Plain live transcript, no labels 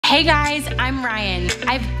Hey guys, I'm Ryan.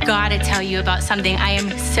 I've got to tell you about something I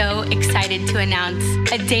am so excited to announce.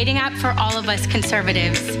 A dating app for all of us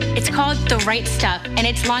conservatives. It's called The Right Stuff, and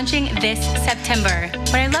it's launching this September.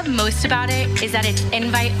 What I love most about it is that it's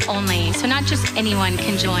invite only, so not just anyone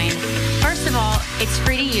can join. First of all, it's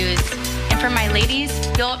free to use. And for my ladies,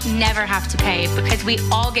 you'll never have to pay because we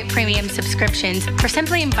all get premium subscriptions for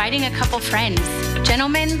simply inviting a couple friends.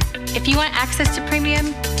 Gentlemen, if you want access to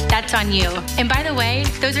premium, that's on you. And by the way,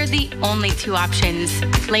 those are the only two options.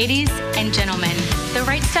 Ladies and gentlemen, The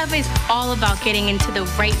Right Stuff is all about getting into the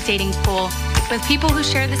right dating pool with people who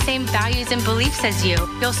share the same values and beliefs as you.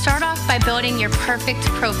 You'll start off by building your perfect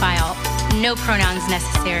profile. No pronouns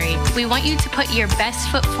necessary. We want you to put your best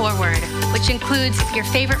foot forward, which includes your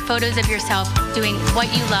favorite photos of yourself doing what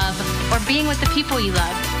you love or being with the people you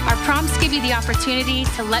love. Our prompts give you the opportunity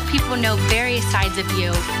to let people know various sides of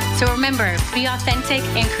you. So remember, be authentic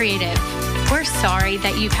and creative. We're sorry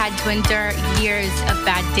that you've had to endure years of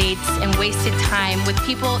bad dates and wasted time with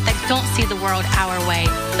people that don't see the world our way,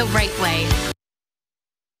 the right way.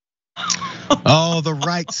 Oh, The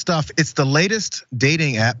Right Stuff. It's the latest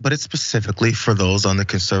dating app, but it's specifically for those on the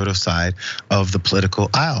conservative side of the political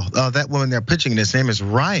aisle. That woman they're pitching, his name is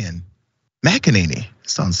Ryann McEnany.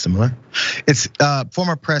 Sounds similar. It's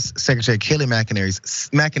former press secretary Kayleigh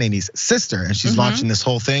McEnany's sister, and she's launching this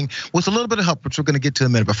whole thing with a little bit of help, which we're going to get to in a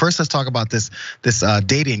minute. But first, let's talk about this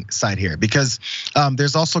dating site here, because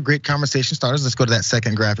there's also great conversation starters. Let's go to that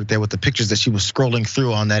second graphic there with the pictures that she was scrolling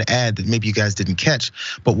through on that ad that maybe you guys didn't catch.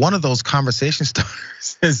 But one of those conversation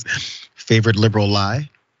starters is favorite liberal lie.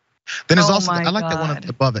 Then there's also, I like that one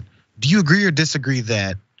above it. Do you agree or disagree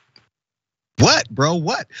that? What, bro?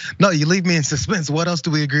 What? No, you leave me in suspense. What else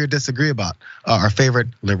do we agree or disagree about? Our favorite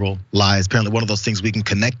liberal lies. Apparently, one of those things we can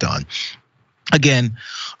connect on. Again,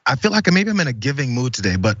 I feel like maybe I'm in a giving mood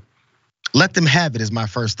today, but let them have it is my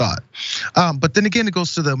first thought. But then again, it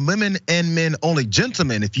goes to the women and men only.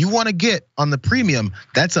 Gentlemen, if you want to get on the premium,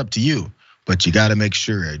 that's up to you. But you got to make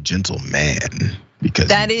sure you're a gentleman, because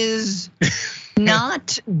that is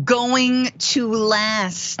not going to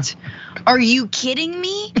last. Are you kidding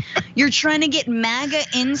me? You're trying to get MAGA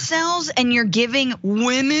incels and you're giving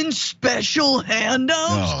women special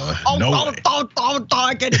handouts?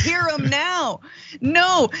 I can hear them now.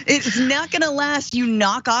 No, it's not gonna last. You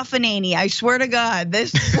knock off an Annie, I swear to God,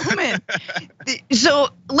 this woman. So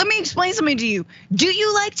let me explain something to you. Do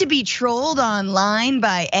you like to be trolled online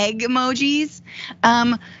by egg emojis?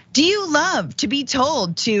 Do you love to be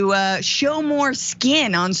told to show more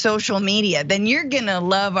skin on social media? Then you're gonna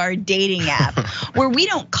love our dating app, where we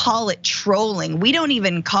don't call it trolling. We don't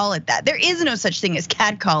even call it that. There is no such thing as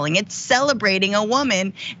catcalling. It's celebrating a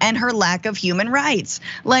woman and her lack of human rights.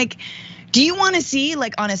 Like, do you want to see,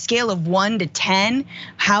 like, on a scale of 1 to 10,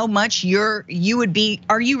 how much you would be?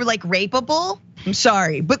 Are you like rapeable? I'm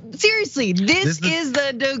sorry, but seriously, this is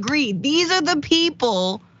the degree. These are the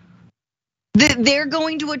people that they're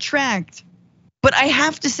going to attract. But I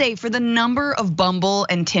have to say, for the number of Bumble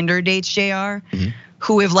and Tinder dates, Jayar,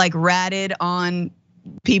 who have like ratted on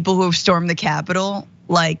people who have stormed the Capitol,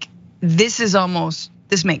 like this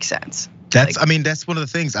makes sense. I mean, that's one of the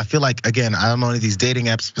things I feel like, again, I don't know any of these dating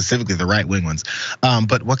apps, specifically the right wing ones.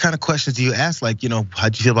 But what kind of questions do you ask? Like,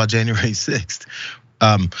 how'd you feel about January 6th?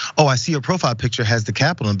 Oh, I see your profile picture has the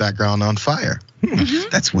Capitol in the background on fire.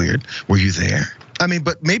 That's weird. Were you there? I mean,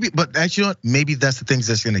 but actually, maybe that's the things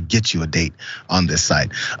that's gonna get you a date on this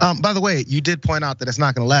site. By the way, you did point out that it's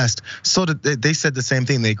not gonna last. So they said the same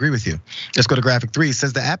thing, they agree with you. Let's go to graphic 3. It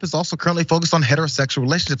says the app is also currently focused on heterosexual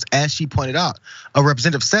relationships, as she pointed out. A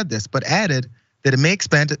representative said this, but added that it may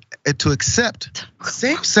expand it to accept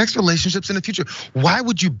same-sex relationships in the future. Why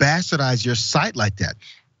would you bastardize your site like that?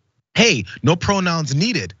 Hey, no pronouns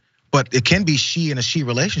needed, but it can be she in a she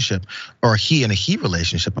relationship or he in a he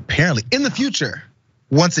relationship, apparently, in the future,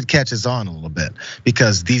 once it catches on a little bit,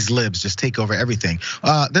 because these libs just take over everything.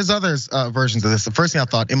 There's other versions of this. The first thing I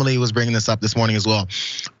thought, Emily was bringing this up this morning as well.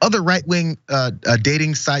 Other right-wing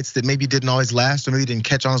dating sites that maybe didn't always last or maybe didn't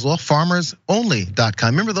catch on as well. FarmersOnly.com.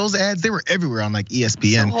 Remember those ads? They were everywhere on like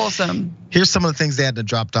ESPN. So wholesome. Here's some of the things they had in the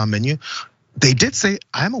drop-down menu. They did say,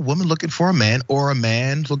 I'm a woman looking for a man, or a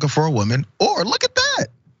man looking for a woman, or look at that.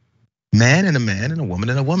 Man and a woman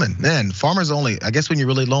and a woman. Man, Farmers Only. I guess when you're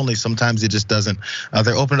really lonely, sometimes it just doesn't.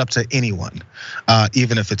 They're open up to anyone,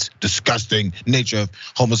 even if it's disgusting nature of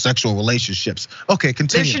homosexual relationships. Okay,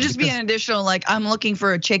 continue. There should just be an additional, like, I'm looking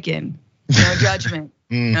for a chicken. No judgment.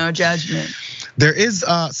 No judgment. There is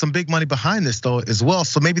some big money behind this though as well.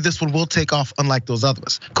 So maybe this one will take off, unlike those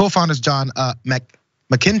others. Co-founders John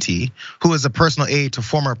McEnany, who is a personal aide to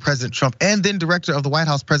former President Trump and then director of the White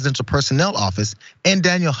House Presidential Personnel Office, and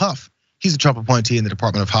Daniel Huff, he's a Trump appointee in the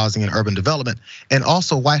Department of Housing and Urban Development, and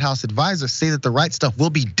also White House advisors, say that the Right Stuff will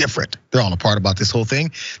be different. They're all apart about this whole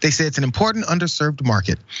thing. They say it's an important underserved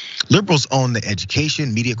market. Liberals own the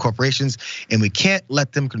education, media corporations, and we can't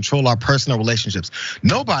let them control our personal relationships.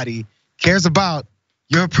 Nobody cares about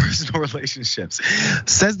your personal relationships,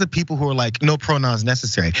 says the people who are like, no pronouns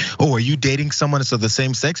necessary. Oh, are you dating someone that's of the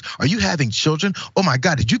same sex? Are you having children? Oh my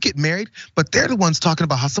God, did you get married? But they're the ones talking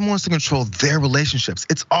about how someone wants to control their relationships.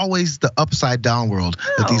 It's always the upside down world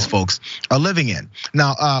that these folks are living in.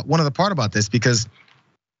 Now, one other part about this, because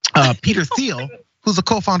Peter Thiel, who's a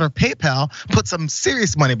co-founder of PayPal, put some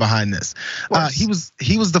serious money behind this. He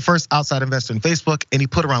was the first outside investor in Facebook, and he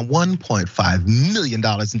put around $1.5 million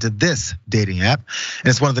into this dating app. And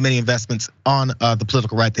it's one of the many investments on the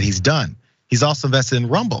political right that he's done. He's also invested in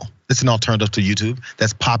Rumble. It's an alternative to YouTube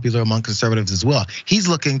that's popular among conservatives as well. He's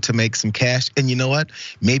looking to make some cash, and you know what?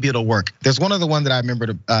 Maybe it'll work. There's one other one that I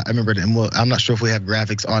remembered, and I'm not sure if we have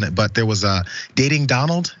graphics on it, but there was a Dating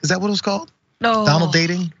Donald. Is that what it was called? No. Donald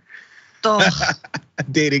Dating?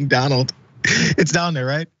 Dating Donald. It's down there,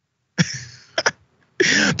 right?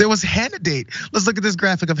 There was Hannah Date. Let's look at this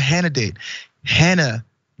graphic of Hannah Date. Hannah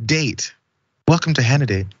Date. Welcome to Hannah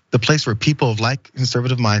Date, the place where people of like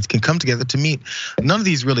conservative minds can come together to meet. None of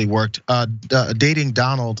these really worked. Dating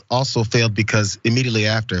Donald also failed because immediately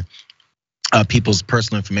after, people's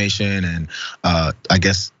personal information and I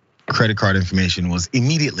guess credit card information was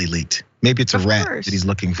immediately leaked. Maybe it's a rat that he's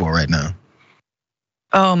looking for right now.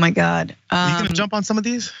 Oh my God. Are you gonna jump on some of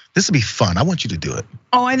these? This would be fun. I want you to do it.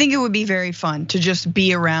 Oh, I think it would be very fun to just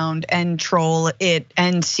be around and troll it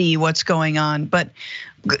and see what's going on. But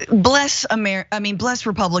bless bless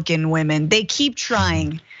Republican women. They keep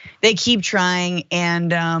trying.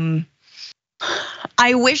 And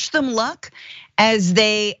I wish them luck as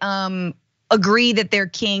they agree that their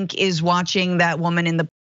kink is watching that woman in the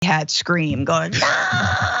hat scream, going,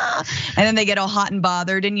 ah! And then they get all hot and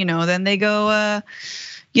bothered, and then they go,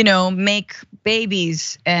 make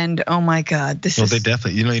babies, and oh my God, this is. Well, they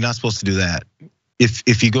definitely, you're not supposed to do that.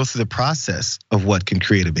 If you go through the process of what can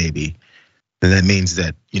create a baby, then that means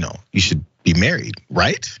that you should be married,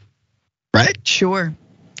 right? Right? Sure,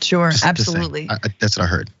 absolutely. That's what I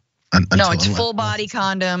heard. No, it's full body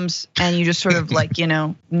condoms, and you just sort of like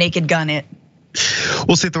naked gun it.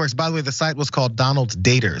 We'll see if it works. By the way, the site was called Donald's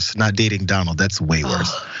Daters, not Dating Donald. That's way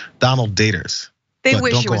worse. Donald Daters. They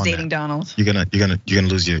wish it was Dating Donald. You're gonna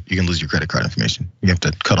lose your credit card information. You have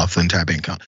to cut off the entire bank account.